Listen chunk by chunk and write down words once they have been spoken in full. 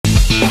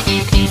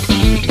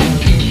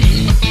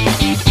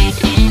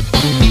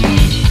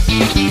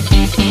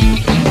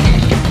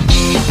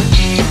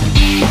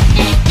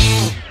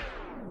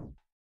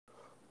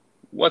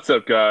What's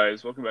up,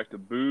 guys? Welcome back to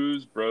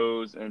Booze,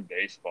 Bros, and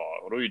Baseball.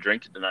 What are we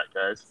drinking tonight,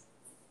 guys?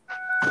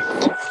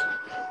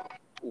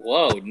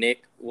 Whoa,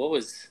 Nick,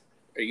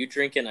 are you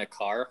drinking a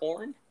car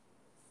horn?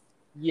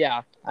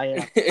 Yeah, I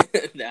am.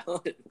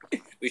 No,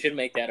 we should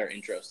make that our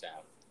intro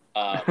sound.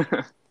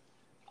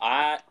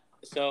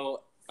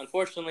 So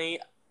unfortunately,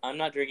 I'm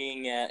not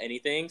drinking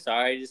anything.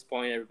 Sorry to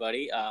disappoint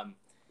everybody.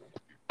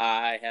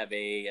 I have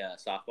a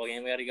softball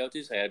game we got to go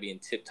to, so I got to be in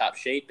tip-top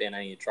shape, and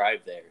I need to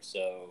drive there.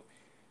 So,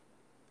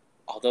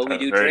 although we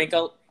do drink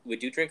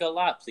a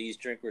lot, please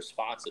drink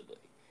responsibly.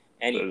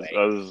 Anyway, that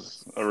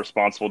was a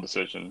responsible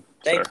decision.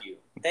 Thank sir.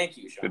 Thank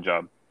you, Sean. Good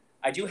job.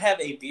 I do have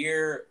a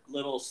beer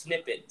little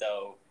snippet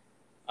though.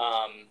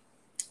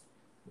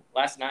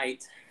 Last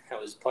night I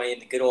was playing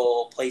the good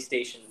old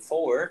PlayStation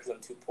 4 because I'm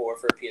too poor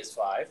for a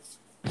PS5,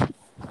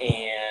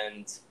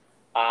 and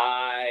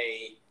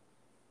I'm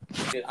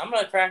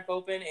gonna crack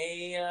open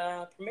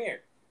a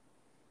Premiere.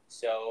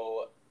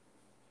 So,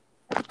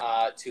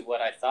 to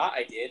what I thought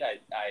I did, I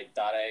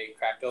thought I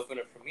cracked open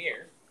a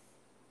Premiere.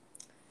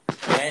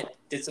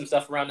 Did some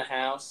stuff around the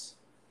house,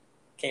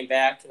 came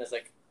back, and I was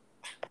like,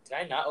 did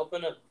I not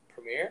open a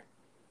Premiere?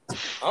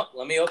 Oh,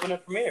 let me open a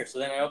Premiere. So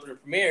then I opened a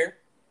Premiere,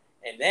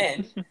 and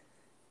then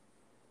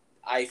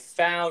I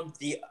found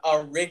the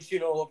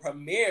original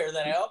Premiere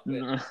that I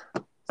opened.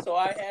 So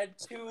I had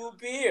 2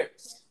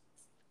 beers.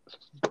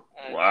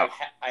 Wow.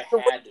 I had to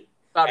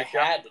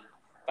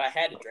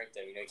drink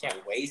them. You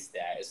can't waste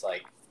that. It's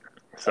like,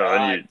 So go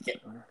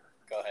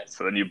ahead.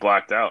 So then you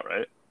blacked out,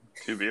 right?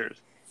 2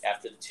 beers.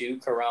 After the 2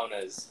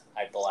 Coronas,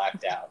 I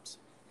blacked out.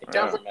 I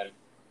Sounds don't remember.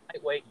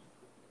 Wait.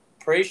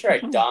 Pretty sure I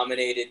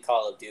dominated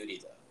Call of Duty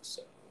though,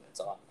 so that's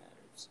all that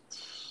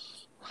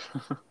matters.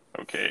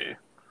 Okay.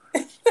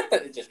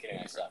 Just kidding,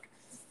 I suck.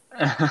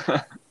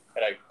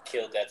 But I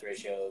killed death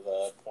ratio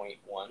of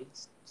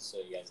 0.1, so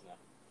you guys know.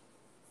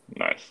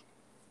 Nice.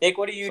 Nick,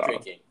 what are you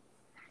drinking?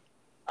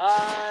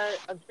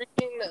 I'm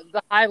drinking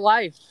the High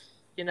Life,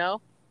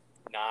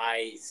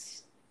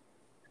 Nice.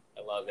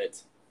 I love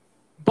it.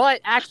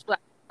 But actually,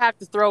 I have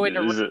to throw in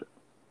Is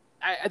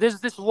there's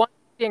this one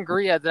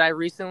sangria that I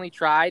recently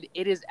tried.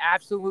 It is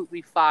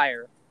absolutely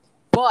fire.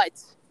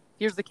 But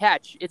here's the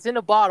catch. It's in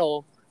a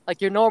bottle,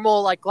 like your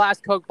normal glass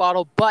Coke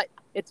bottle, but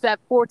it's at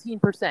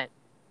 14%.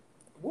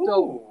 Woo.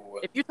 So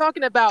if you're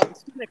talking about,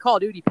 speaking of Call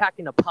of Duty,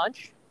 packing a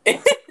punch,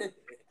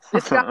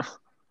 this guy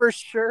for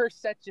sure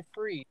sets you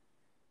free.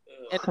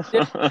 And the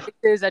different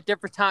is at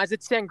different times.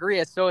 It's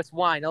sangria, so it's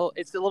wine.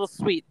 It's a little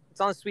sweet. It's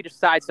on the sweeter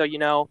side, so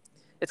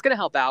it's gonna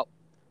help out.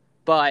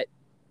 But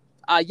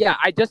I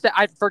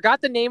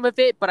forgot the name of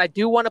it, but I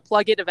do want to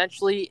plug it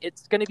eventually.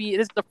 This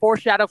is the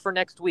foreshadow for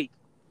next week.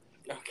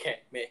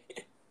 Okay, maybe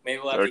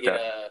we'll have to get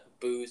a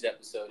booze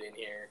episode in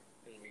here,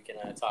 and we can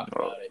talk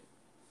about it.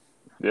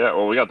 Yeah,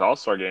 well, we got the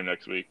All-Star game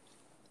next week.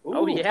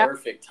 Ooh, yeah.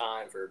 Perfect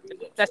time for a booze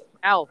episode. That's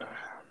Al.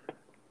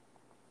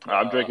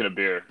 I'm drinking a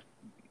beer,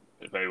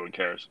 if anyone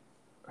cares.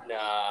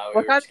 Nah,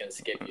 we're just going to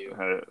skip you.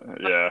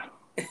 Yeah.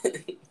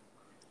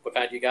 What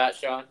kind you got,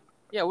 Sean?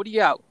 Yeah, what do you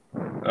got?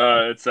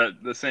 It's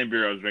the same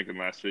beer I was drinking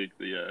last week,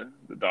 the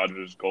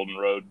Dodgers Golden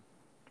Road.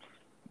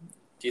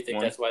 Do you think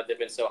that's why they've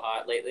been so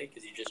hot lately?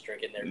 Because you're just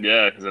drinking their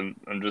beer? Yeah, because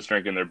I'm just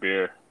drinking their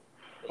beer.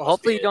 Well,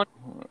 hopefully you don't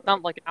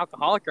sound like an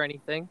alcoholic or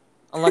anything,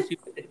 unless you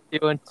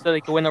do it so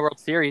they can win the World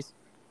Series.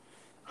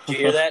 Did you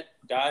hear that?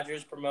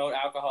 Dodgers promote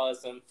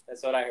alcoholism.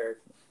 That's what I heard.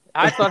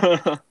 I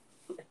thought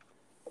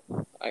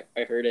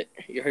I heard it.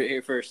 You heard it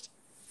here first.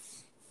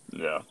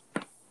 Yeah.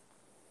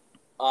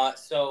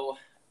 So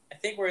I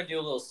think we're going to do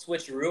a little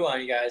switcheroo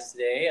on you guys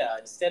today.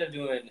 Instead of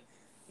doing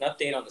an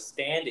update on the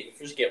standings,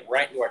 we'll just get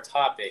right into our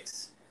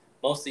topics,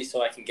 mostly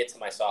so I can get to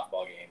my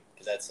softball game,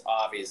 because that's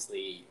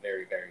obviously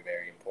very, very,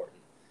 very important.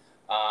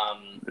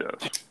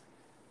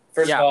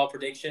 First of all,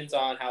 predictions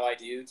on how I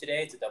do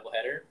today. It's a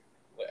doubleheader.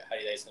 How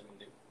do you guys think I'm going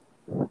to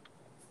do?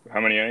 How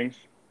many innings?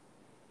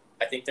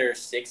 I think there's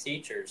 6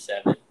 each or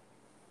 7.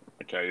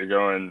 Okay, you're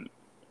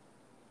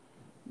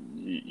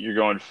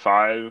going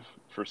 5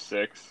 for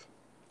 6.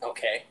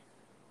 Okay.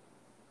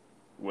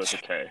 With a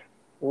K.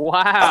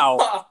 Wow.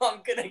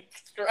 I'm going to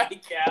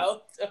strike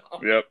out.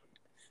 Yep.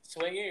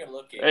 Swinging or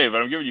looking? Hey,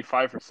 but I'm giving you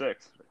 5 for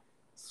 6.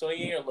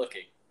 Swinging or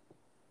looking?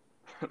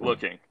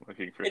 Looking for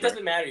sure. It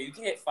doesn't matter. You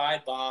can hit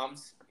 5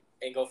 bombs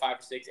and go 5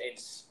 for 6 and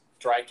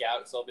strike out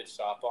and still bitch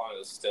softball, and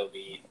it'll still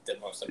be the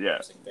most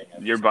embarrassing thing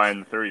ever. You're buying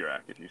the 30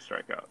 rack if you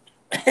strike out.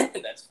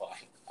 That's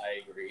fine.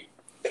 I agree.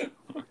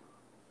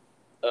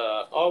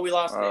 We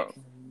lost Nick.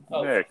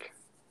 Nick.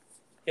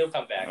 He'll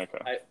come back.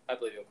 Okay. I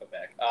believe he'll come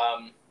back.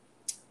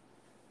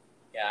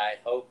 Yeah, I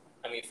hope.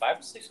 5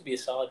 for 6 would be a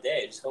solid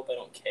day. I just hope I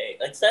don't K.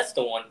 That's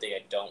the one thing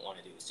I don't want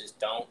to do is just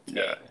don't K.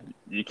 Yeah,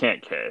 you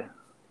can't K.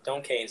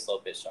 Don't K in slow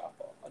pitch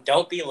softball.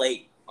 Don't be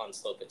late on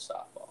slow pitch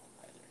softball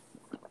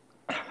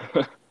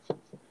either.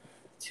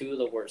 2 of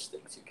the worst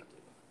things you can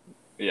do.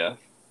 Yeah.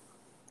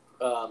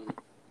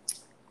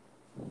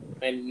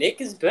 And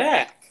Nick is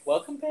back.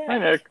 Welcome back. Hi,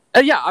 Nick.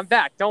 Yeah, I'm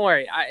back. Don't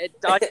worry.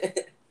 It's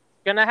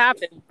gonna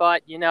happen,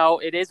 but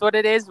it is what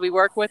it is. We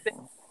work with it.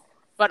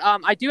 But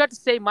I do have to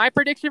say my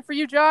prediction for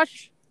you,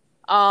 Josh.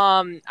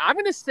 I'm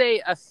gonna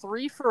say a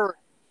 3 for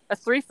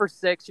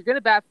 6. You're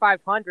gonna bat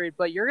 500,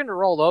 but you're gonna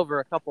roll over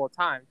a couple of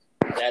times.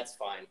 That's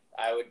fine.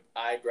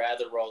 I'd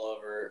rather roll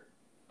over.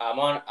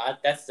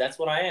 That's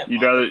what I am.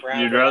 You'd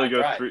rather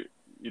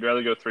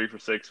go 3 for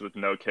 6 with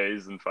no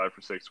Ks than 5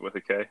 for 6 with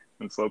a K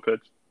in slow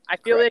pitch. I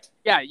feel Correct.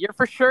 you're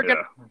for sure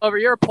gonna roll over.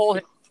 You're a pull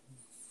hitter.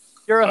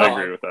 You're a I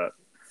homer. agree with that.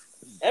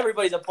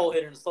 Everybody's a pull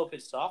hitter in slow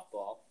pitch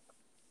softball.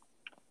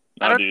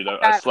 No, dude,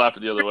 I slap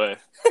it the other way.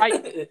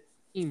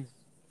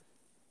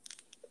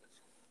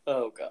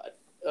 Oh God.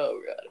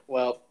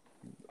 Well,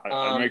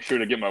 I make sure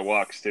to get my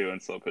walks too in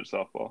slow pitch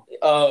softball.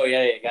 oh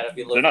yeah, you gotta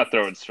be. They're not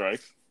throwing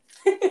strikes.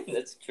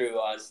 That's true,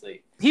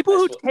 honestly. People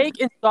who take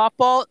in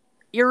softball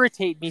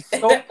irritate me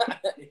so.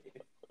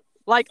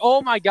 Like,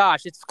 oh my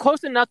gosh, it's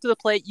close enough to the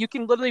plate. You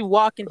can literally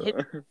walk and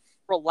hit.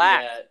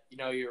 Relax.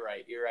 Yeah, you're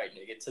right. You're right,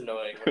 Nick. It's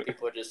annoying when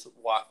people are just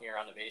walking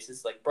around the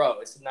bases. Like,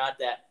 bro, it's not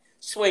that.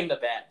 Swing the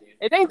bat, dude.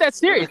 It ain't that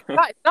serious.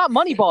 It's not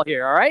Moneyball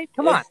here, all right?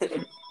 Come on.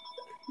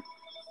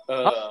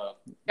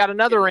 Got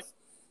another ring.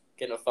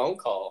 Getting a phone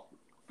call.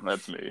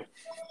 That's me.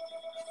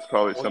 It's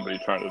probably somebody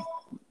trying to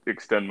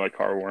extend my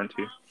car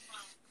warranty.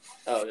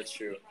 Oh, that's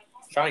true.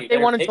 Sean, you They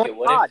better want to pick join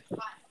it. God.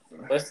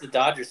 What's the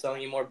Dodgers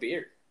selling you more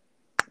beer?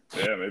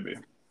 Yeah, maybe.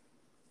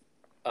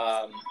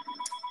 Well,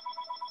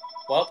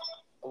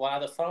 while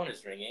the phone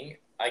is ringing,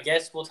 I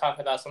guess we'll talk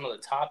about some of the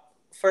top.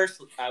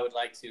 First, I would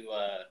like to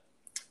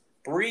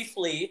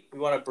briefly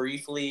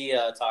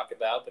talk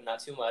about, but not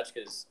too much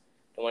because I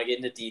don't want to get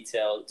into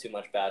detail too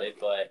much about it.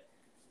 But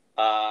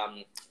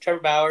Trevor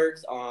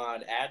Bauer's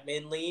on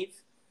admin leave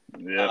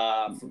from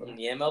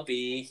the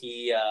MLB.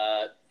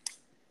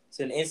 It's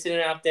an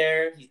incident out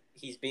there.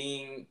 He's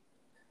being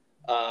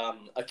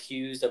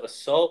accused of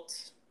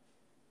assault.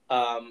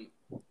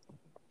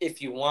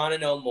 If you want to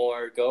know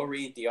more, go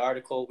read the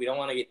article. We don't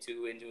want to get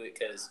too into it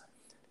because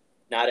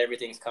not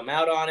everything's come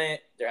out on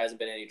it. There hasn't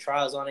been any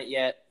trials on it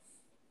yet.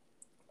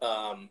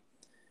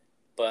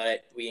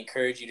 But we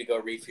encourage you to go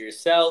read for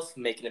yourself,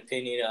 make an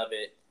opinion of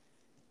it,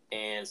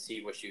 and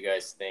see what you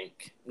guys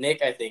think.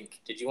 Nick,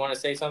 did you want to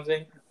say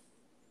something?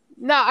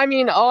 No, I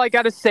mean, all I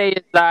got to say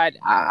is that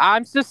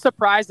I'm just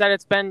surprised that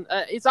it's been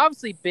it's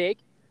obviously big,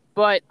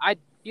 but I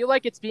feel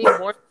like it's being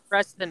more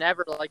pressed than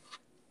ever. Like,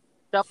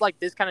 stuff like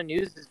this kind of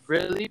news is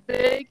really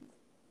big.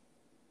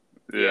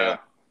 Yeah.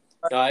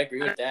 No, I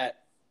agree with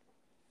that.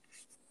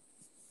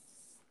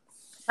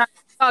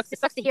 It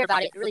sucks to hear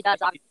about it. It really does.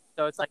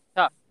 So it's like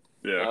tough.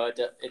 Yeah. No, it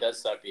does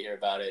suck to hear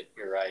about it.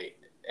 You're right,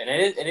 and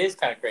it is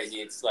kind of crazy.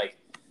 It's like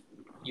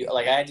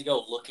I had to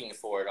go looking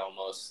for it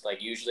almost.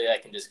 Like usually I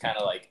can just kind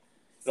of like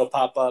it'll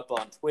pop up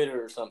on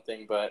Twitter or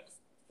something, but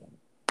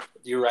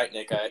you're right,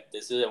 Nick.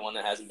 This is the one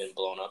that hasn't been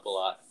blown up a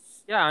lot.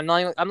 Yeah, I'm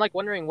like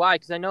wondering why,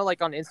 because I know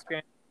like on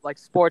Instagram, like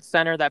Sports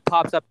Center, that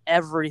pops up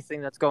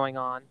everything that's going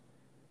on,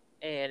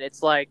 and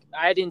it's like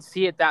I didn't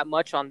see it that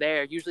much on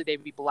there. Usually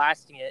they'd be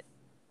blasting it.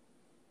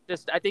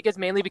 I think it's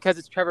mainly because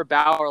it's Trevor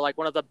Bauer, like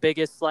one of the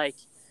biggest like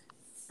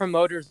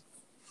promoters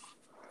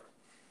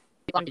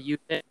on the youth,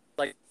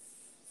 like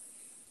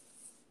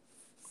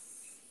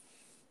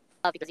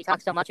because he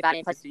talks so much about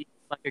it. He's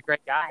like a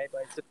great guy,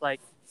 but it's just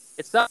like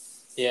it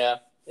sucks. Yeah,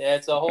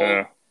 it's a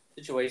whole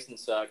situation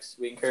sucks.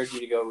 We encourage you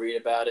to go read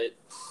about it.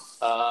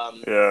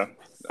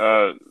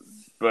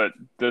 But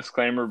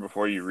disclaimer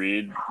before you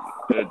read,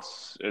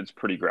 it's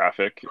pretty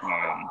graphic.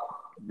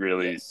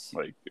 Really, yes.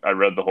 Like I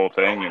read the whole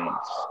thing and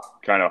it's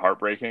kind of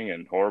heartbreaking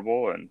and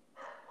horrible, and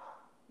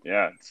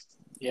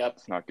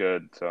it's not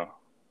good. So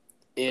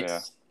it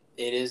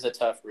is a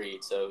tough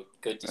read. So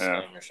good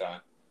disclaimer,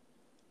 Sean.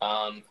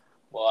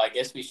 Well, I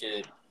guess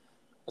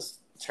let's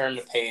turn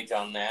the page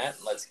on that.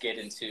 Let's get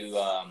into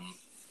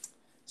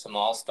some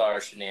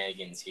all-star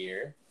shenanigans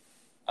here.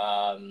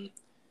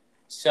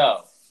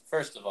 So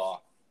first of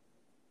all,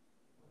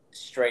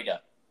 straight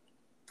up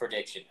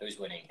prediction: who's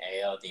winning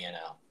AL,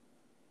 DNL?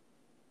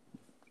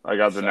 I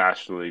got the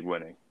National League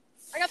winning.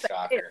 I got the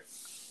Shocker.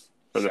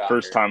 For the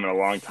first time in a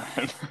long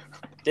time.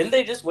 Didn't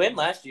they just win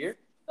last year?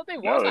 No, they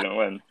didn't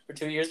win. For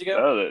 2 years ago?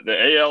 No,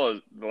 the AL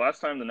is the last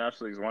time the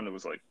National League's won. It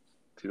was like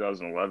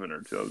 2011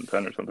 or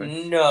 2010 or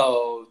something.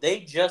 No,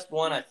 they just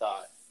won. I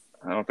thought.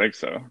 I don't think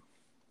so.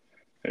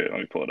 Here,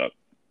 let me pull it up.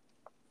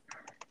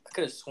 I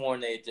could have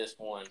sworn they had just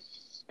won.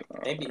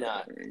 Maybe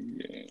not.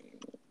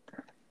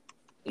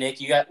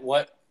 Nick, you got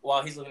what?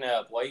 While he's looking it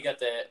up, why do you got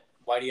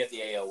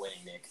the AL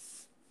winning, Nick?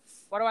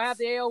 Why do I have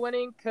the AL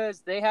winning?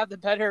 Because they have the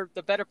better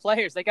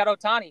players. They got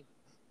Ohtani.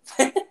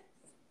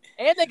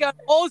 And they got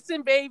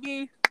Olsen,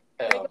 baby.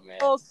 Oh, man.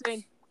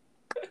 Olsen.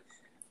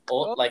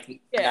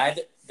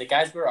 Neither the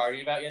guys we were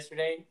arguing about last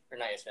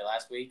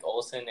week,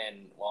 Olsen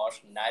and Walsh,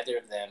 neither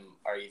of them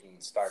are even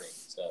starting.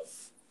 So,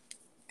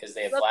 because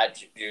they have Vlad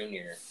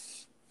Jr.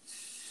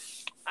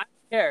 I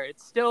don't care.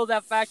 It's still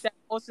that fact that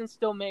Olsen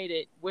still made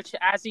it, which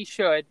as he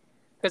should.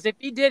 Because if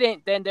he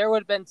didn't, then there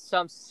would have been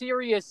some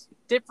serious,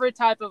 different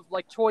type of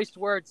like choice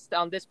words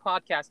on this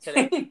podcast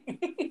today.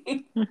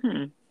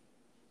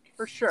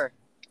 For sure.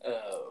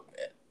 Oh,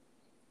 man.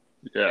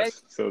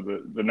 Yes. So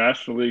the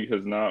National League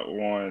has not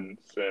won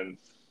since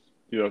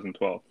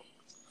 2012.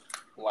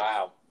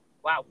 Wow.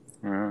 Wow.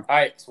 Yeah. All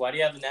right. So why do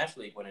you have the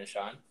National League winning,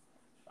 Sean?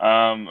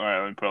 All right.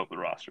 Let me put up the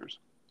rosters.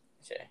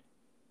 Okay.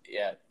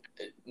 Yeah.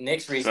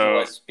 Nick's reason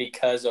was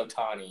because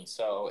Ohtani,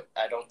 so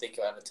I don't think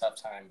you'll have a tough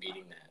time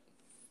beating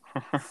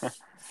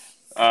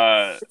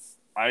that.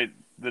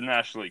 The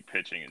National League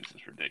pitching is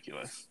just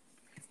ridiculous.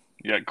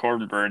 You got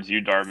Corbin Burns,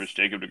 Yu Darvish,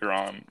 Jacob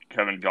deGrom,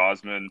 Kevin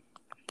Gausman,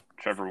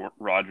 Trevor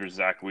Rogers,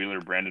 Zach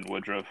Wheeler, Brandon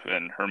Woodruff,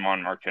 and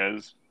Herman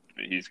Marquez.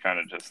 He's kind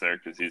of just there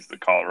because he's the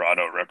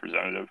Colorado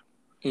representative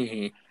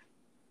in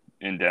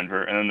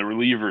Denver. And then the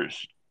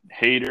relievers,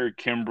 Hader,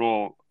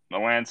 Kimbrel,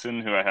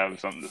 Melanson, who I have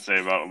something to say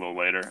about a little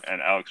later,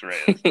 and Alex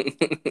Reyes.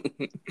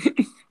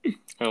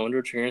 I wonder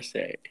what you're going to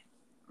say.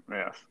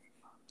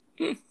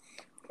 Yes.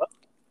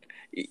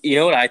 You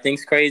know what I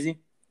think's crazy?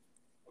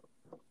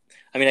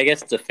 I mean, I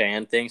guess it's a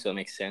fan thing, so it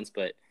makes sense,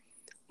 but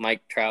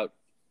Mike Trout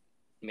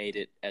made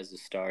it as a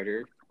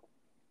starter,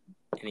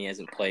 and he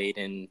hasn't played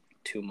in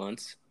 2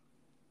 months.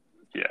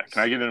 Yeah.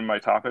 Can I get into my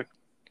topic?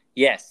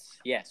 Yes.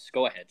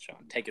 Go ahead,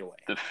 Sean. Take it away.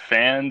 The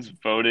fans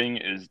voting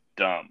is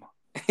dumb.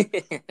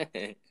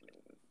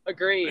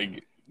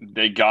 Agreed.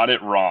 They got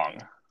it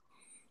wrong.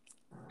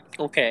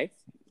 Okay.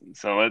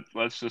 So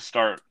let's just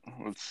start.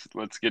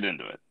 Let's get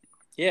into it.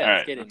 Yeah, all let's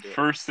right. get into it.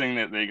 First thing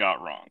that they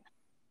got wrong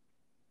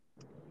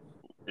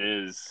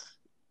is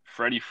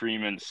Freddie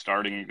Freeman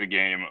starting the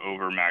game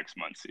over Max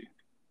Muncy.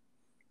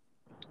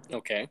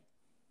 Okay.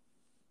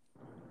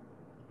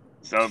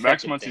 So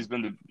Max Muncy's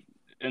been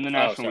in the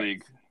National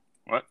League.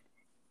 What?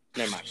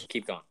 Never mind.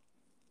 Keep going.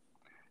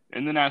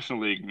 In the National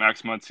League,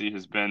 Max Muncy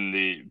has been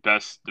the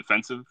best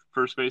defensive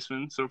first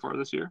baseman so far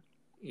this year.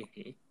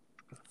 Mm-hmm.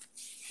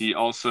 He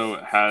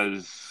also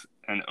has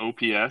an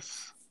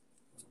OPS.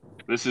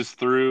 This is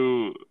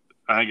through,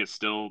 I think it's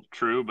still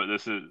true, but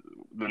this is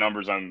the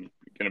numbers I'm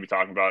going to be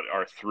talking about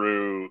are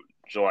through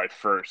July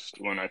 1st,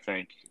 when I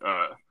think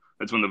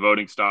that's when the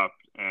voting stopped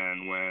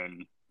and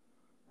when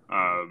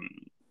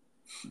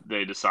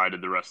they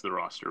decided the rest of the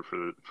roster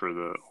for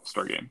the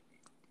All-Star game.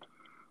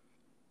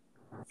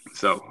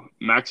 So,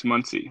 Max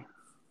Muncy,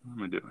 what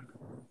am I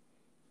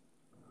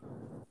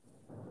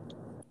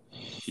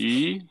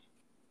doing?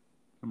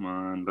 Come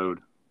on,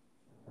 load.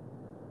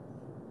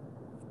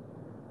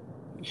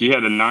 He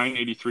had a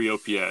 983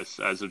 OPS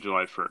as of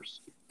July 1st.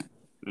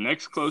 The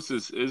next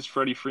closest is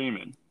Freddie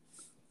Freeman,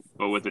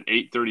 but with an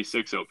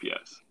 836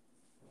 OPS.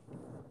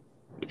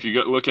 If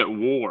you look at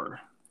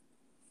WAR,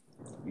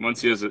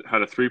 Muncy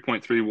had a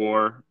 3.3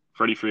 WAR.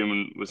 Freddie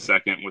Freeman was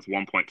second with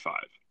 1.5.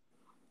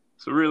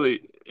 So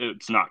really,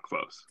 it's not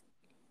close.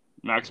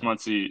 Max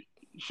Muncy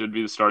should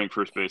be the starting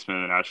first baseman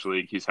in the National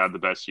League. He's had the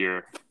best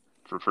year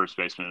for first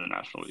baseman in the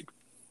National League.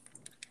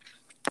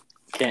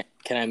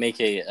 Can I make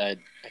a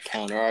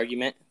counter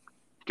argument?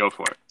 Go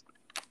for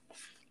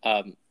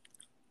it.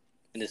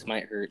 This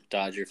might hurt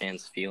Dodger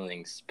fans'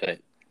 feelings, but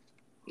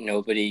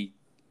nobody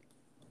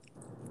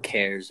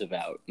cares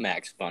about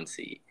Max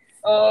Muncy.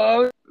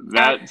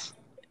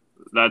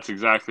 That's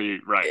exactly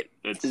right.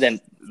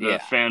 The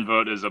fan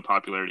vote is a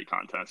popularity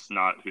contest,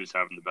 not who's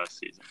having the best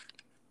season.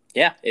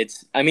 Yeah,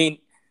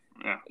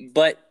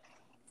 but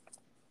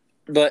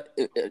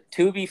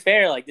to be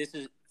fair, like this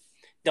is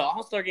the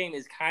All-Star game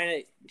is kind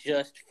of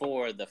just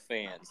for the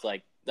fans.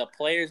 Like the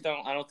players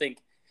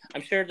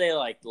I'm sure they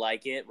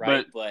like it,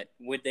 right? But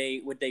would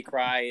they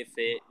cry if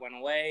it went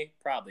away?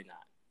 Probably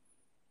not.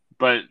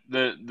 But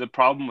the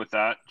problem with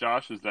that,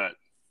 Josh, is that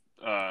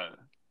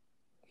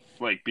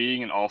like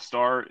being an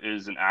all-star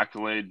is an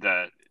accolade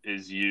that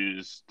is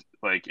used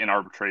like in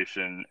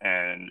arbitration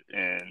and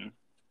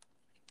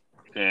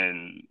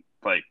in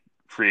like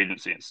free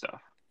agency and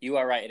stuff. You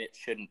are right, and it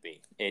shouldn't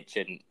be. It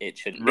shouldn't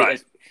right.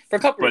 be. For a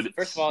couple reasons.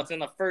 First of all, it's in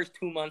the first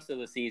 2 months of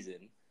the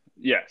season.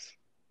 Yes.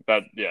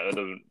 That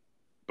doesn't.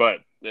 But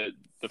the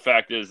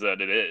fact is that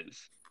it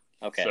is.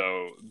 Okay.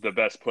 So the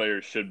best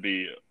players should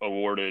be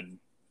awarded.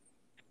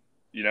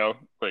 You know,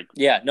 like.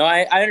 Yeah. No,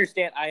 I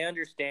understand. I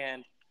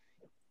understand.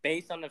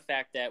 Based on the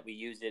fact that we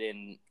use it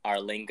in our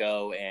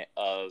lingo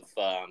of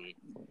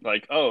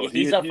like, oh,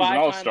 he's an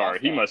all-star.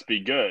 He must be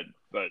good,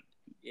 but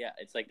yeah,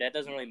 it's like that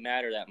doesn't really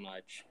matter that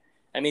much.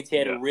 That means he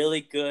had a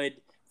really good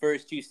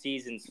first 2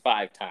 seasons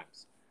 5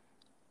 times.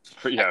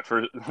 For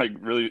like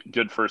really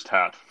good first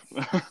half.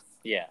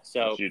 Yeah,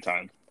 so a few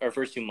times. Or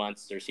first 2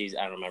 months or season,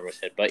 I don't remember what I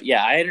said, but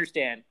yeah, I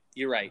understand.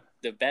 You're right.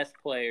 The best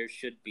players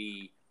should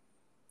be.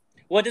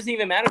 Well, it doesn't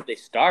even matter if they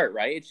start,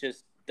 right? It's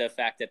just the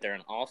fact that they're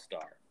an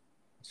all-star.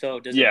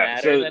 So does it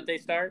matter that they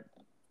start?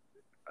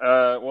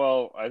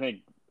 Well, I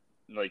think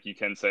like you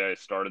can say I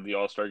started the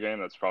All-Star game.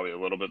 That's probably a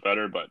little bit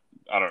better, but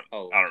I don't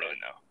really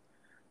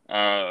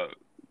know.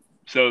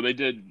 So they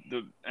did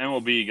the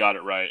MLB got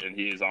it right, and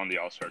he is on the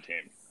All-Star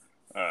team.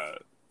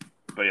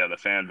 But yeah, the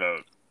fan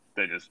vote,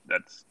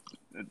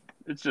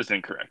 it's just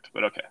incorrect.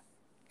 But okay.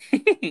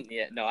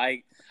 Yeah, no,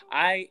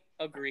 I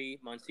agree.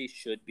 Muncy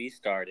should be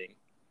starting.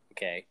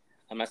 Okay,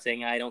 I'm not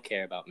saying I don't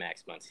care about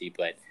Max Muncy,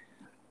 but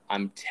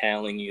I'm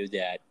telling you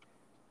that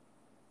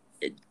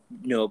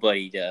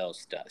nobody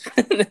else does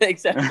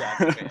except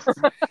Dodger fans.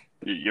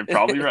 You're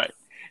probably right.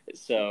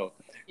 So,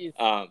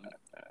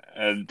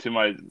 and to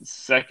my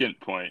second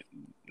point,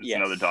 it's yes.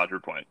 another Dodger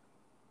point.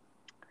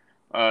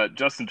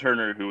 Justin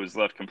Turner, who was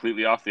left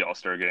completely off the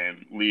All-Star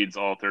game, leads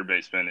all third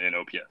basemen in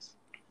OPS.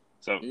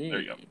 So there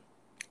you go.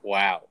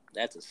 Wow,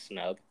 that's a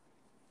snub.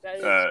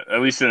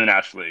 At least in the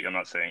National League. I'm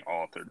not saying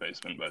all third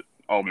basemen, but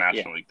all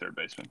National League third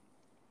basemen.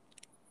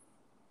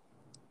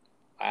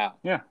 Wow.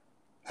 Yeah.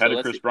 Had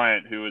a Chris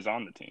Bryant who was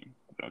on the team.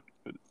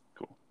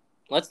 Cool.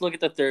 Let's look at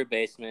the third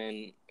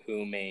baseman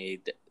who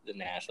made the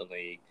National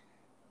League.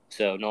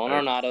 So Nolan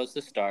Arenado's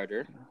the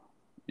starter.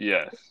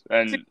 Yes,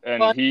 and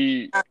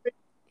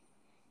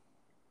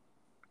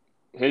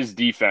his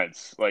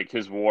defense, like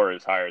his WAR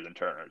is higher than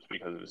Turner's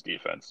because of his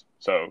defense.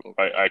 So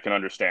I can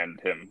understand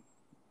him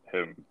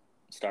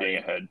being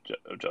ahead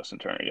of Justin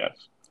Turner.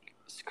 Yes.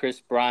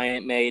 Chris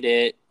Bryant made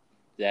it.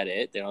 Is that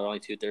it? There are only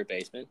two third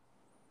basemen.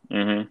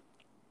 Mm-hmm.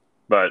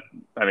 But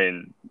I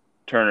mean,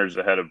 Turner's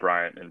ahead of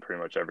Bryant in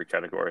pretty much every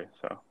category.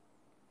 So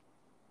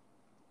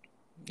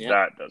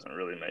that doesn't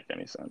really make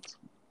any sense.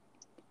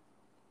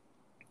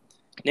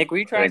 Nick, were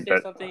you trying to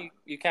say something?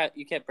 You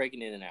kept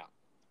breaking in and out.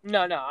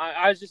 No.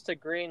 I was just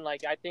agreeing.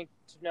 Like, I think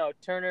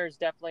Turner's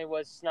definitely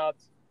was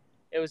snubbed.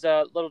 It was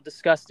a little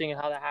disgusting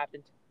how that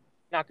happened.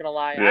 Not gonna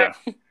lie, yeah.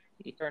 I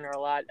like Turner a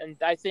lot, and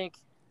I think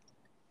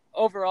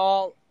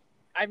overall,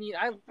 I mean,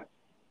 I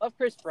love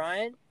Chris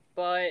Bryant,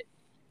 but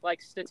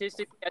like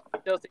statistically, I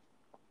still think.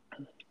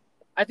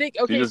 I think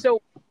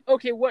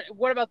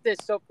what about this?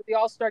 So for the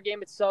All-Star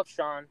game itself,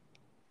 Sean,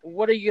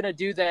 what are you gonna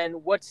do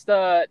then?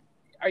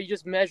 Are you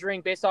just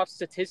measuring based off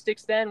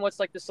statistics then? What's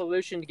like the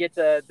solution to get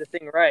the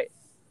thing right?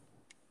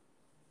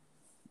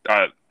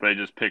 They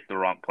just picked the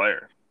wrong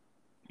player.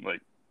 But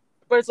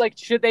it's like,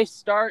 should they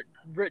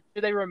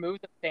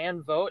remove the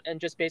fan vote and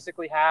just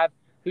basically have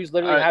who's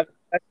literally having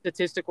a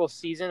statistical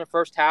season, the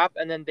first half,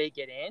 and then they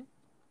get in?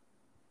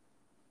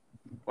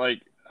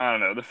 Like, I don't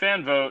know. The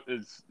fan vote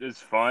is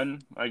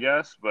fun, I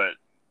guess, but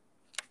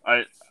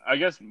I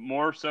guess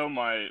more so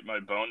my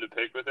bone to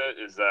pick with it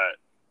is that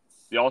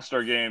the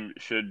All-Star game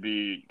should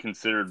be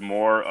considered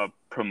more a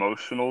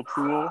promotional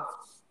tool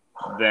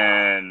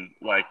than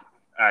like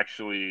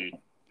actually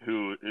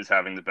who is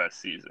having the best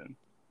season.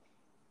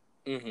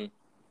 Mm-hmm.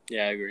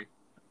 Yeah, I agree.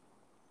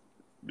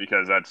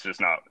 Because that's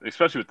just not,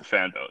 especially with the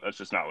fan vote, that's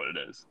just not what it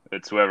is.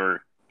 It's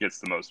whoever gets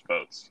the most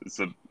votes.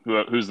 It's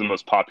who's the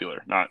most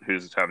popular, not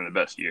who's having the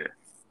best year.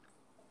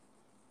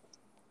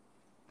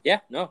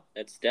 Yeah, no,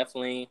 that's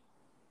definitely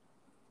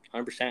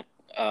 100%.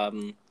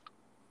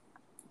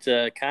 It's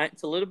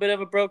a little bit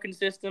of a broken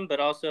system, but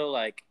also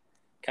like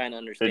kind of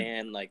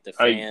understand like the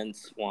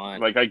fans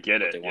want. Like I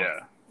get it, yeah.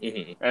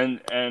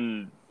 Mm-hmm.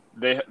 And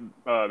they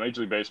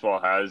Major League Baseball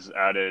has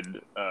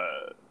added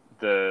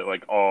the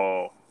like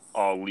all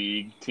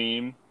league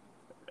team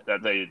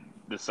that they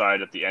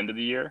decide at the end of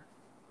the year,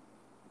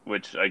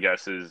 which I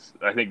guess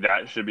I think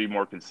that should be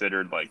more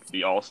considered like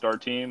the All-Star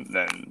team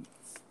than.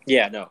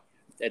 Yeah, no,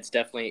 it's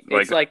definitely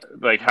it's like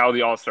how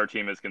the All-Star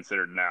team is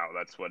considered now.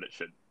 That's what it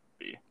should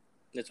be.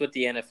 That's what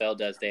the NFL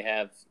does. They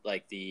have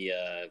like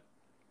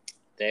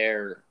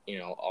their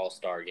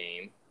All-Star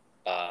game,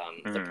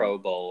 the Pro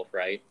Bowl,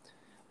 right?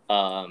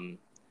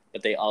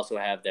 But they also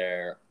have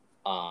their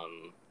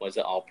was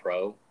it All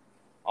Pro,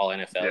 All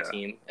NFL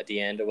team at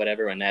the end or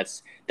whatever, and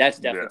that's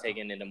definitely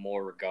taken into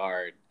more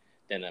regard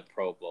than a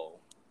Pro Bowl,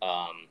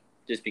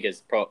 just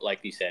because like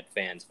you said,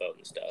 fans vote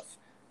and stuff.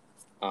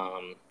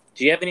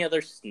 Do you have any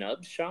other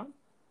snubs, Sean?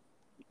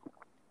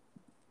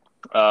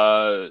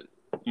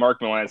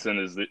 Mark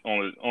Melancon is the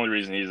only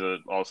reason he's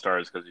an All-Star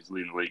is because he's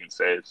leading the league in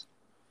saves.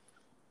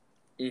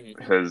 Mm-hmm.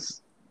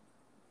 Because,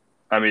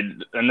 I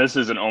mean, and this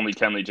isn't only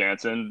Kenley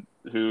Jansen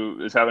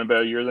who is having a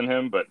better year than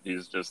him, but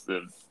he's just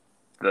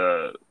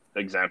the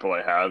example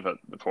I have at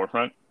the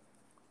forefront.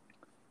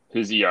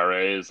 His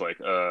ERA is like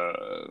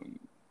a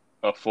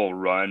full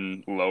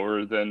run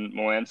lower than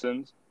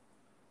Melancon's,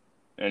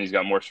 and he's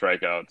got more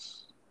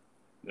strikeouts,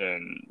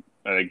 and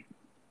I think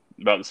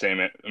about the same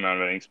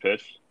amount of innings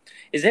pitched.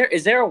 Is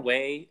there a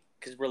way,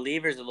 because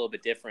relievers are a little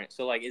bit different,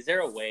 so like is there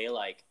a way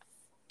like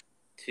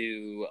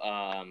to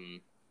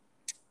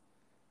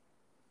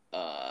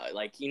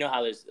like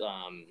how there's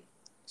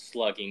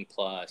slugging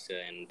plus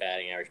and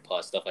batting average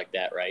plus, stuff like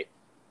that, right?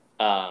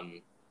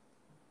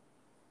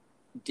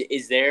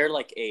 Is there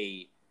like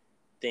a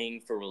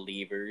thing for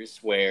relievers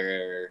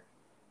where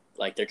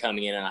like they're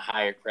coming in a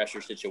higher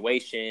pressure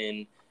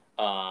situation,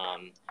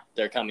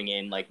 they're coming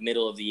in like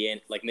middle of the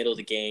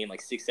game,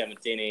 like 6th,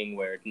 7th inning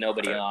where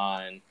nobody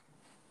on.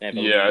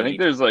 Yeah, I think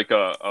there's like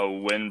a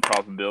win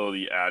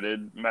probability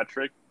added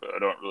metric, but I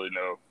don't really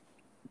know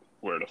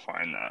where to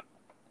find that.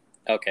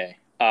 Okay.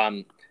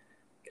 And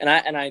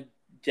I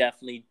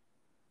definitely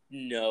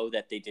know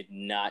that they did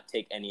not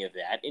take any of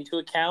that into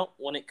account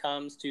when it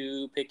comes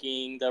to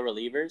picking the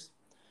relievers.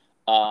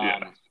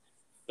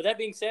 But that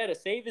being said,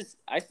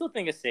 I still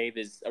think a save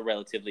is a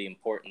relatively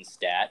important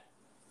stat.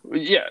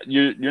 Yeah,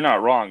 you're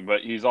not wrong,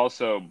 but he's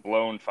also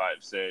blown 5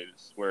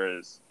 saves,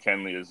 whereas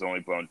Kenley has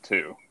only blown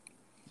 2.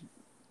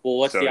 Well,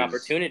 what's So the he's-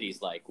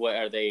 opportunities like? What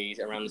are they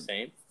around the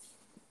same?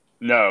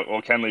 No,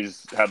 well,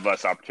 Kenley's had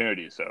less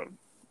opportunities, so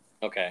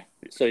Okay,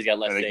 so he's got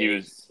less I think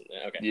saves.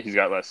 Okay, he's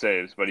got less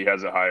saves, but he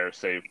has a higher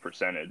save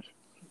percentage.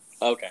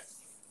 okay.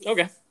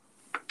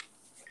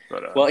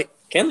 But Well,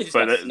 Kenley just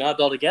but got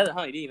snubbed altogether,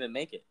 huh? He didn't even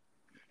make it.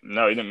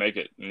 no, he didn't make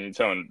it. And he's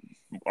having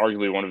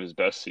arguably one of his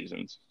best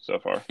seasons so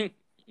far.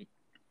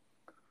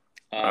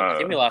 I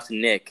think we lost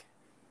Nick.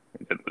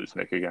 He did lose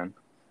Nick again.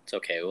 It's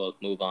okay. We'll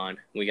move on.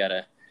 We'll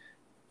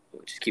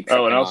just keep.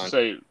 Oh, and trucking I also on.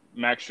 say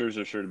Max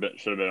Scherzer should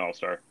have been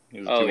All-Star. He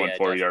was a Oh,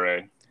 2.14 yeah,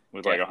 ERA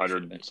with like Definitely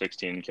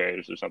 116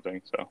 Ks or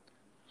something. So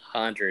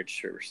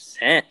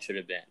 100% should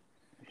have been.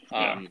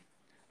 Yeah.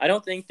 I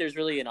don't think there's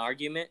really an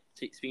argument,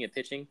 speaking of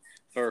pitching,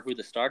 for who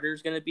the starter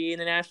is going to be in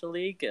the National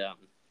League. I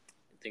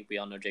think we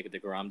all know Jacob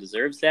deGrom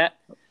deserves that.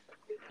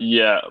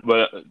 yeah,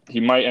 but he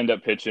might end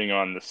up pitching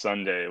on the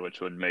Sunday, which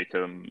would make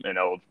him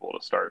ineligible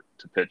to start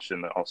to pitch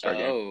in the All-Star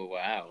game. Oh,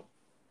 wow.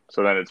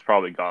 So then it's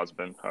probably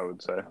Gausman, I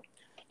would say.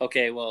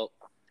 Okay, well,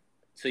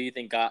 so you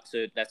think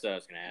so that's what I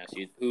was going to ask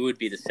you. Who would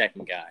be the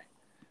second guy,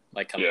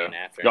 like coming in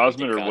after?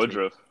 Gausman or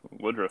Woodruff.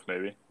 Woodruff,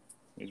 maybe.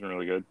 He's been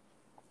really good.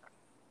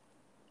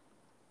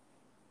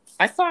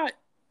 I thought.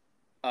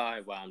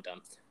 Wow, I'm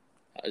dumb.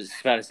 I was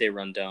about to say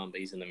Rondon, but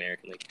he's in the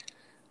American League.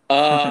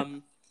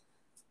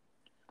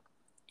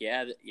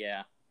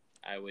 Yeah,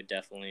 I would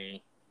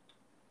definitely.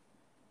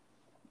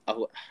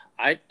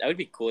 I would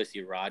be cool to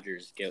see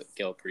Rogers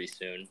go pretty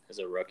soon as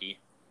a rookie.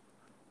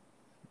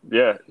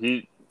 Yeah,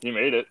 he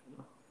made it.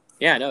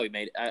 Yeah, I know he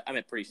made it. I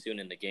meant pretty soon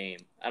in the game.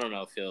 I don't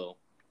know if he'll.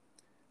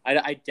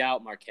 I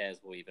doubt Marquez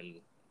will even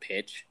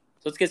pitch.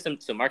 So let's get some.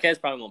 So Marquez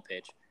probably won't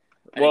pitch.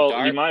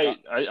 He might.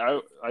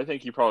 I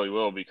think he probably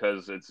will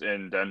because it's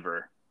in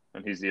Denver,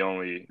 and he's the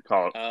only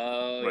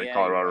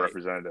Colorado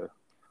representative.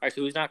 All right,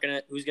 so who's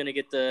gonna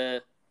get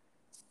the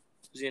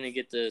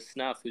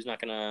snuff? Who's not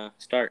gonna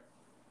start?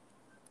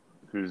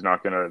 Who's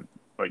not gonna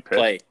pitch?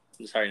 Play?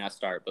 Sorry, not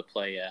start, but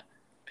play.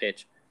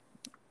 Pitch.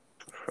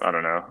 I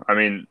don't know. I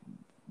mean,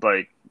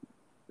 I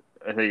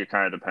think it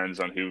kind of depends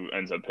on who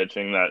ends up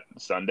pitching that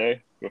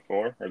Sunday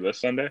before or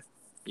this Sunday.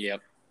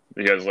 Yep.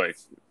 Because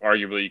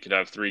arguably you could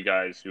have three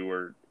guys who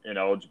were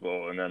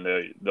ineligible, and then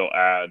they'll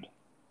add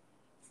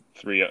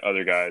three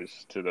other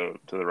guys to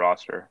the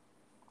roster.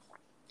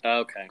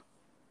 Okay.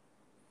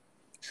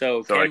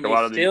 So a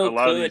lot of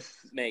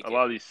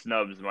these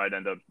snubs might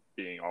end up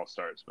being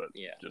all-stars, but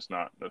just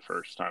not the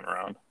first time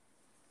around.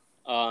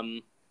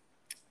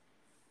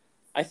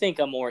 I think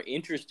a more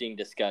interesting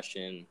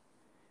discussion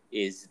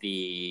is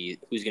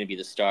who's going to be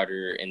the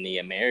starter in the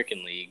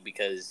American League,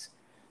 because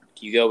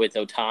do you go with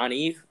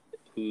Ohtani,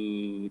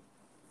 and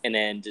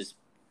then just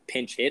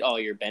pinch hit all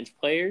your bench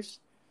players,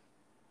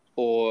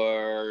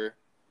 or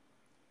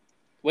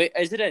wait,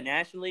 is it a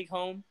National League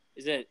home?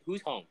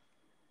 Who's home?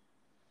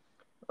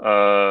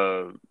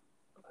 I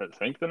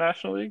think the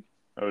National League.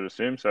 I would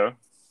assume so.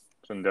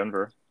 It's in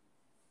Denver.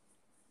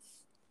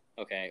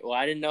 Okay. Well,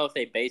 I didn't know if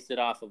they based it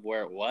off of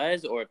where it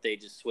was or if they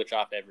just switch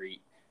off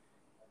every.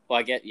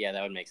 Well, that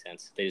would make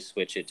sense. They just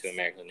switch it to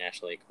American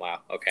National League.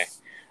 Wow. Okay.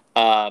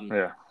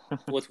 Yeah.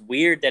 Well, it's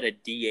weird that a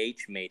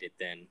DH made it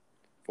then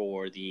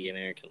for the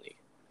American League.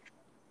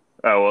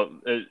 Oh well,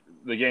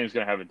 the game's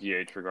gonna have a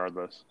DH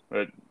regardless.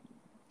 It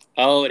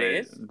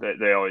is?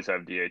 They always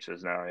have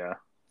DHs now. Yeah.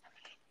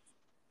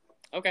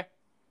 Okay.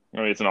 I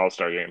mean, it's an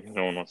all-star game.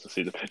 No one wants to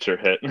see the pitcher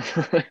hit.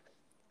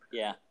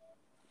 Yeah,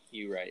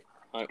 you're right.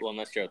 Well,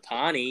 unless you're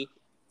Ohtani.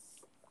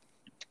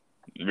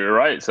 You're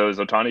right. So is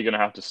Ohtani going to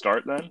have to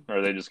start then, or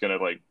are they just going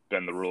to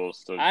bend the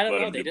rules to I don't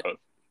let know. him do both?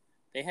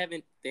 They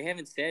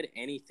haven't said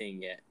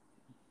anything yet.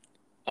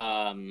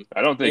 I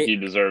don't think he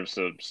deserves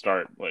to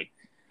start on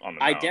the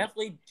mound. I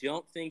definitely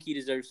don't think he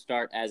deserves to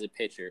start as a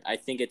pitcher. I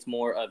think it's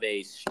more of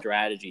a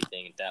strategy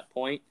thing at that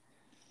point.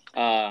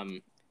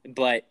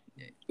 But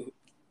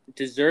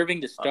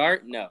deserving to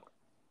start, no,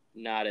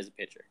 not as a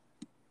pitcher.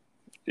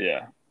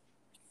 Yeah.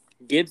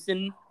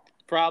 Gibson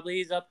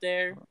probably is up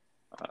there.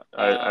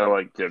 I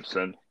like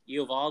Gibson.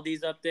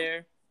 Eovaldi's up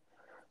there.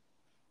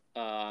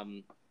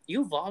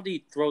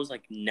 Eovaldi throws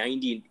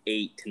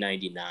 98 to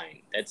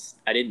 99.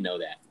 I didn't know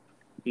that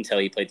until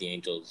he played the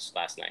Angels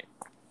last night.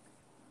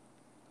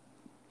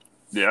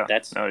 Yeah,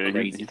 that's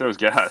crazy. He throws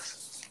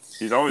gas.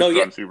 He's always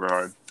thrown super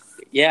hard.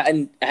 Yeah,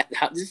 and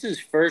this is his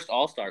first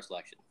All-Star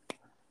selection.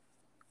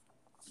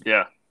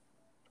 Yeah,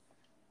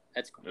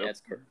 that's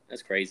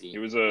crazy. He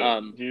was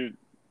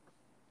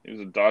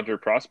a Dodger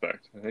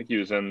prospect. I think he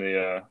was in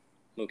the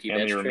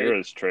Hanley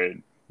Ramirez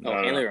trade.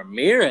 Hanley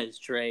Ramirez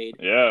trade.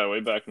 Yeah,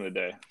 way back in the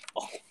day.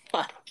 Oh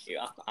my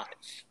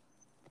gosh!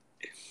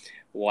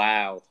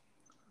 Wow,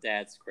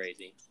 that's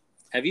crazy.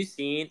 Have you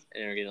seen?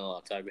 And we're getting a lot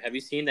of talk. But have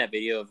you seen that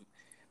video of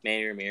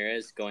Manny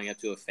Ramirez going up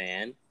to a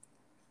fan,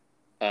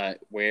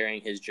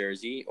 wearing his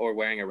jersey or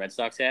wearing a Red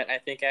Sox hat? I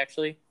think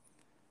actually,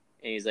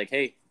 and he's like,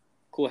 "Hey,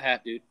 cool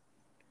hat, dude."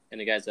 And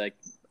the guy's like,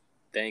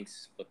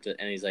 "Thanks,"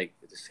 and he's like,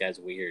 "This guy's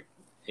weird."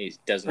 He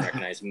doesn't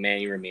recognize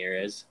Manny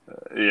Ramirez.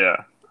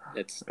 Yeah.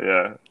 It's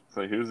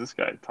like, who's this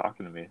guy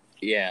talking to me?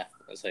 Yeah,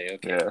 was like,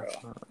 okay, Yeah.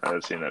 bro.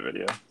 I've seen that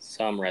video.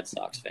 Some Red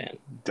Sox fan.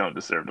 Don't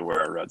deserve to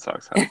wear a Red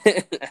Sox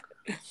hat.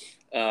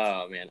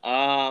 Oh man.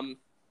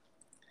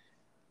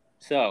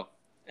 So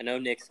I know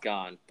Nick's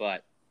gone,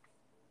 but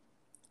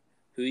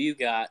who you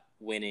got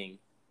winning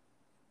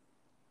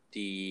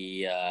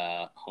the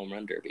home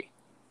run derby?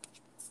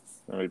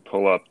 Let me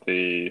pull up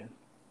the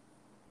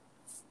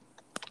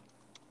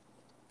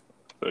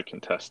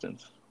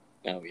contestants.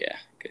 Oh yeah,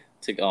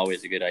 it's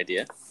always a good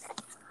idea.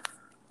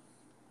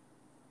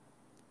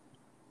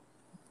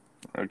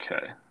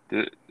 Okay.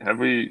 Have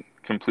we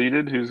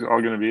completed who's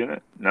all going to be in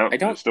it? No,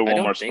 there's still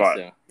one more think spot.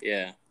 So.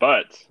 Yeah.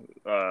 But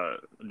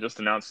just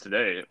announced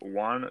today,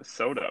 Juan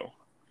Soto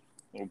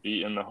will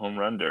be in the home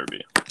run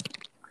derby.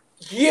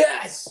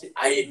 Yes,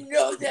 I didn't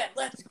know that.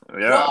 Let's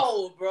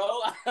go, bro!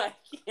 I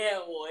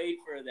can't wait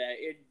for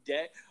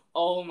that.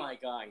 Oh my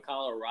god, in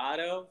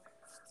Colorado,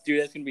 dude,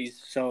 that's gonna be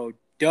so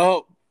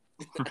dope.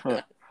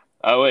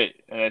 Oh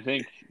wait, and I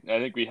think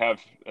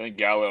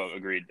Gallo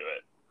agreed to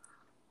it.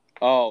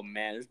 Oh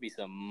man, there's gonna be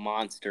some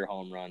monster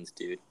home runs,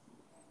 dude.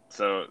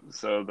 So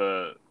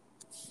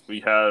we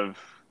have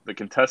the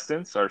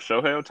contestants are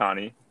Shohei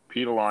Ohtani,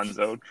 Pete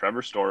Alonso,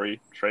 Trevor Story,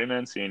 Trey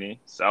Mancini,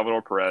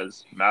 Salvador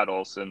Perez, Matt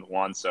Olson,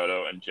 Juan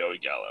Soto, and Joey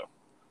Gallo.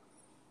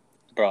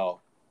 Bro,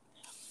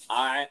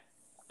 I'm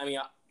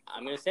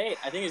gonna say it.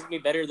 I think it's gonna be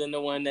better than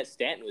the one that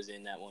Stanton was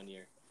in that one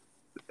year.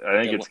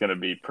 I think it's gonna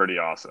be pretty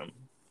awesome.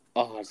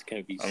 Oh, it's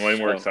gonna be. I'm way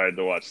more excited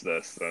to watch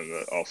this than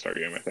the All-Star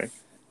game, I think.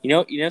 You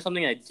know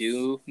something I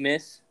do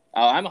miss?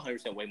 Oh, I'm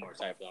 100% way more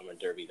excited for the home run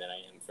derby than I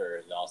am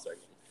for the All-Star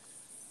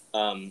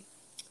game.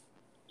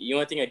 You know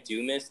one thing I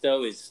do miss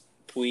though is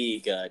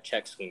Puig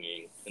check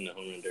swinging in the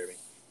home run derby.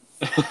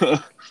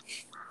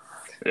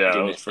 Yeah,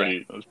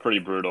 it was pretty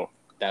brutal.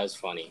 That was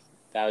funny.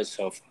 That was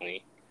so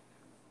funny.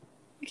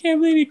 I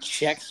can't believe you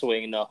check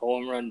swing in the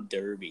home run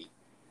derby.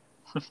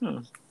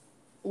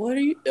 What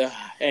are you?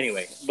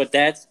 Anyway, but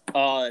that's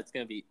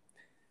gonna be.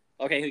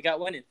 Okay, we got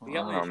one in.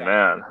 Oh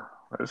man,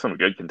 there's some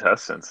good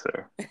contestants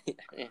there.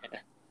 Yeah.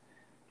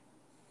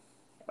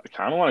 I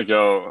kind of want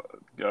to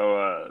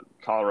go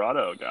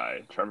Colorado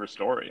guy, Trevor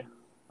Story.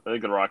 I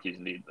think the Rockies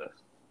need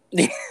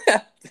this.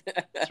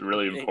 It's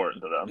really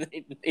important to them.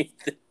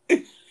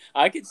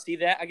 I could see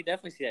that. I could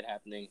definitely see that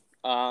happening.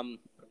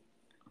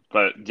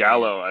 But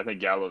Gallo, I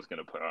think Gallo's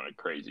going to put on a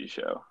crazy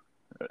show,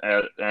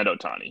 and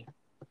Ohtani.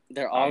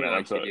 They're all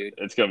going to, dude.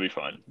 It's going to be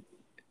fun.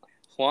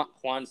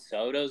 Juan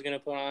Soto's going to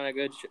put on a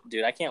good show.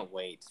 Dude, I can't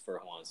wait for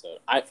Juan Soto.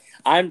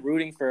 I'm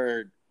rooting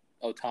for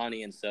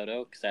Ohtani and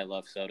Soto because I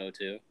love Soto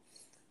too.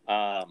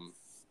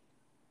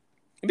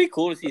 It'd be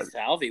cool to see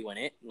Salvi win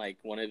it. Like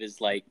one of his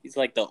he's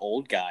like the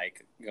old guy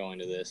going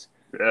to this.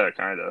 Yeah,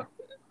 kind of.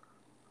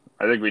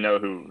 I think we know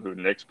who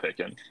Nick's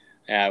picking.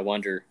 Yeah, I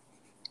wonder.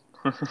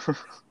 Of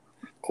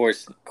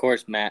course,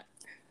 Matt.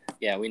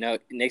 Yeah, we know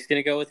Nick's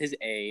gonna go with his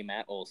A,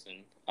 Matt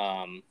Olson.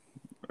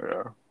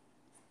 Yeah.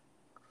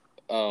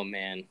 Oh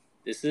man,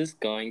 this is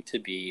going to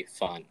be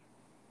fun.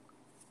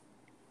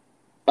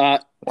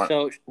 Want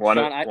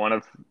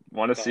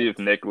to see if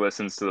Nick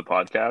listens to the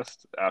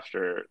podcast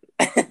after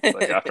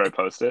I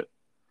post it.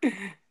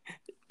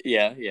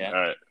 Yeah. All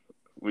right.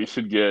 We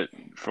should get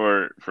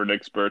for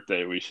Nick's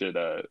birthday. We should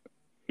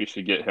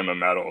get him a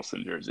Matt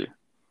Olson jersey.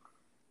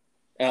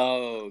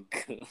 Oh.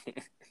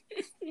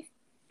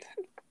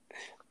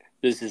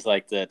 This is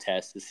like the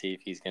test to see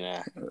if he's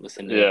gonna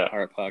listen to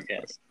our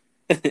podcast.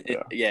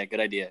 Yeah, good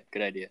idea.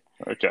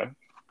 Okay. Do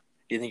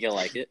you think he'll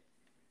like it?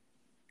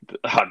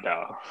 Oh,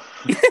 no.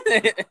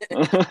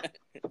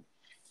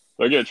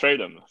 We're gonna trade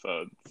him.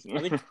 So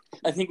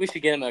I think we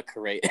should get him a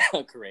Correa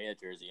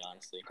jersey.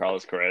 Honestly,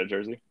 Carlos Correa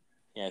jersey.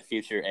 Yeah,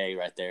 future A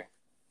right there.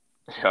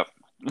 Yep.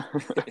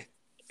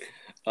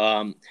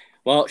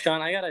 Well,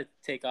 Sean, I gotta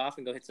take off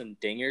and go hit some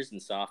dingers in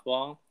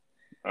softball.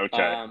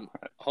 Okay.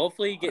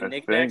 Hopefully, get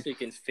Nick back so he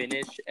can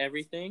finish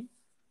everything.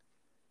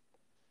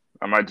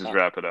 I might just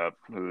wrap it up.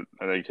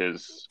 I think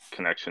his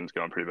connection's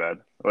going pretty bad.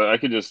 Well, I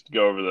could just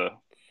go over the.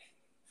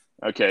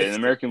 Okay, in the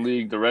American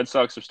League, the Red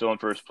Sox are still in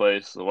first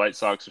place. The White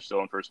Sox are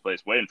still in first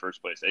place, way in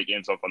first place, 8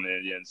 games up on the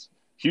Indians.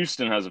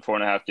 Houston has a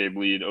 4.5 game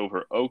lead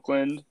over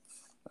Oakland.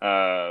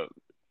 In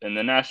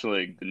the National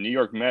League, the New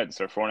York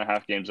Mets are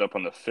 4.5 games up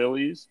on the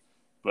Phillies,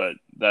 but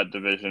that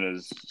division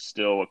is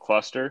still a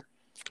cluster.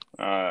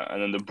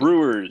 And then the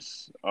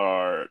Brewers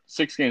are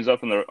 6 games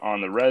up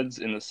on the Reds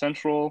in the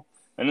Central.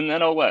 And in the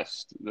NL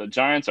West, the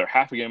Giants are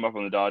half a game up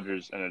on the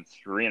Dodgers and then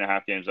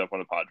 3.5 games up on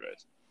the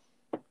Padres.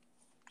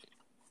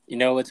 You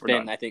know what's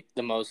been, I think,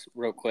 the most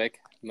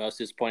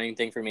disappointing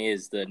thing for me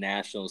is the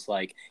Nationals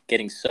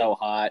getting so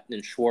hot,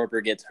 and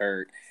Schwarber gets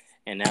hurt,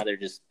 and now they're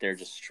just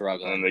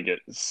struggling. And they get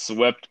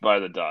swept by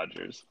the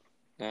Dodgers.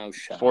 Oh,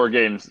 shut up. 4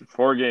 game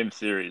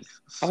series.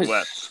 Swept. I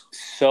was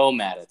so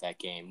mad at that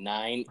game.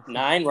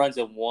 Nine runs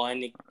in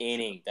 1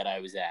 inning that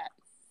I was at.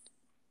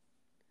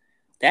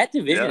 That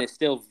division is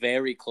still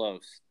very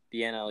close.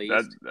 The NL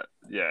East.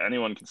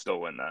 Anyone can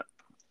still win that.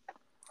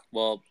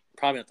 Well,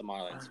 probably not the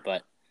Marlins,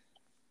 but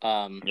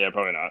yeah,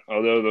 probably not.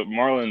 Although the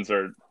Marlins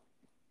are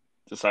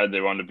decided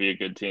they wanted to be a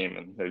good team,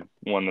 and they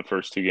won the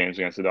first 2 games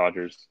against the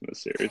Dodgers in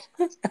this series.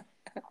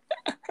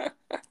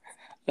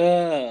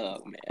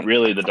 Oh man!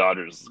 Really, the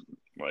Dodgers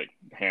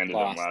handed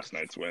them Lost. last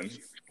night's win.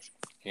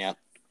 Yeah.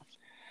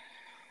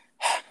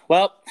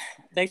 Well,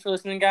 thanks for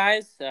listening,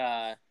 guys.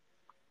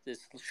 This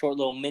short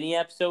little mini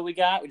episode we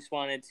got. We just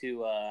wanted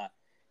to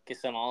get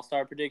some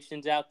All-Star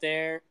predictions out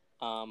there.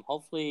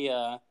 Hopefully,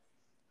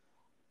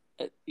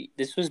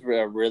 this was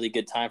a really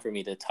good time for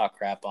me to talk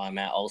crap on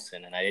Matt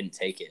Olson, and I didn't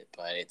take it,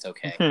 but it's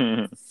okay.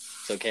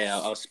 It's okay.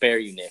 I'll spare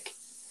you, Nick.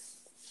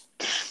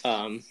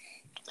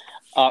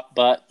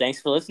 But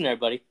thanks for listening,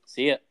 everybody.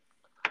 See ya.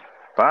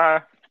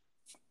 Bye.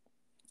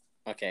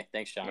 Okay,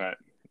 thanks, John. All right.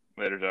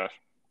 Later, Josh.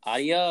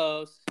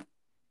 Adios.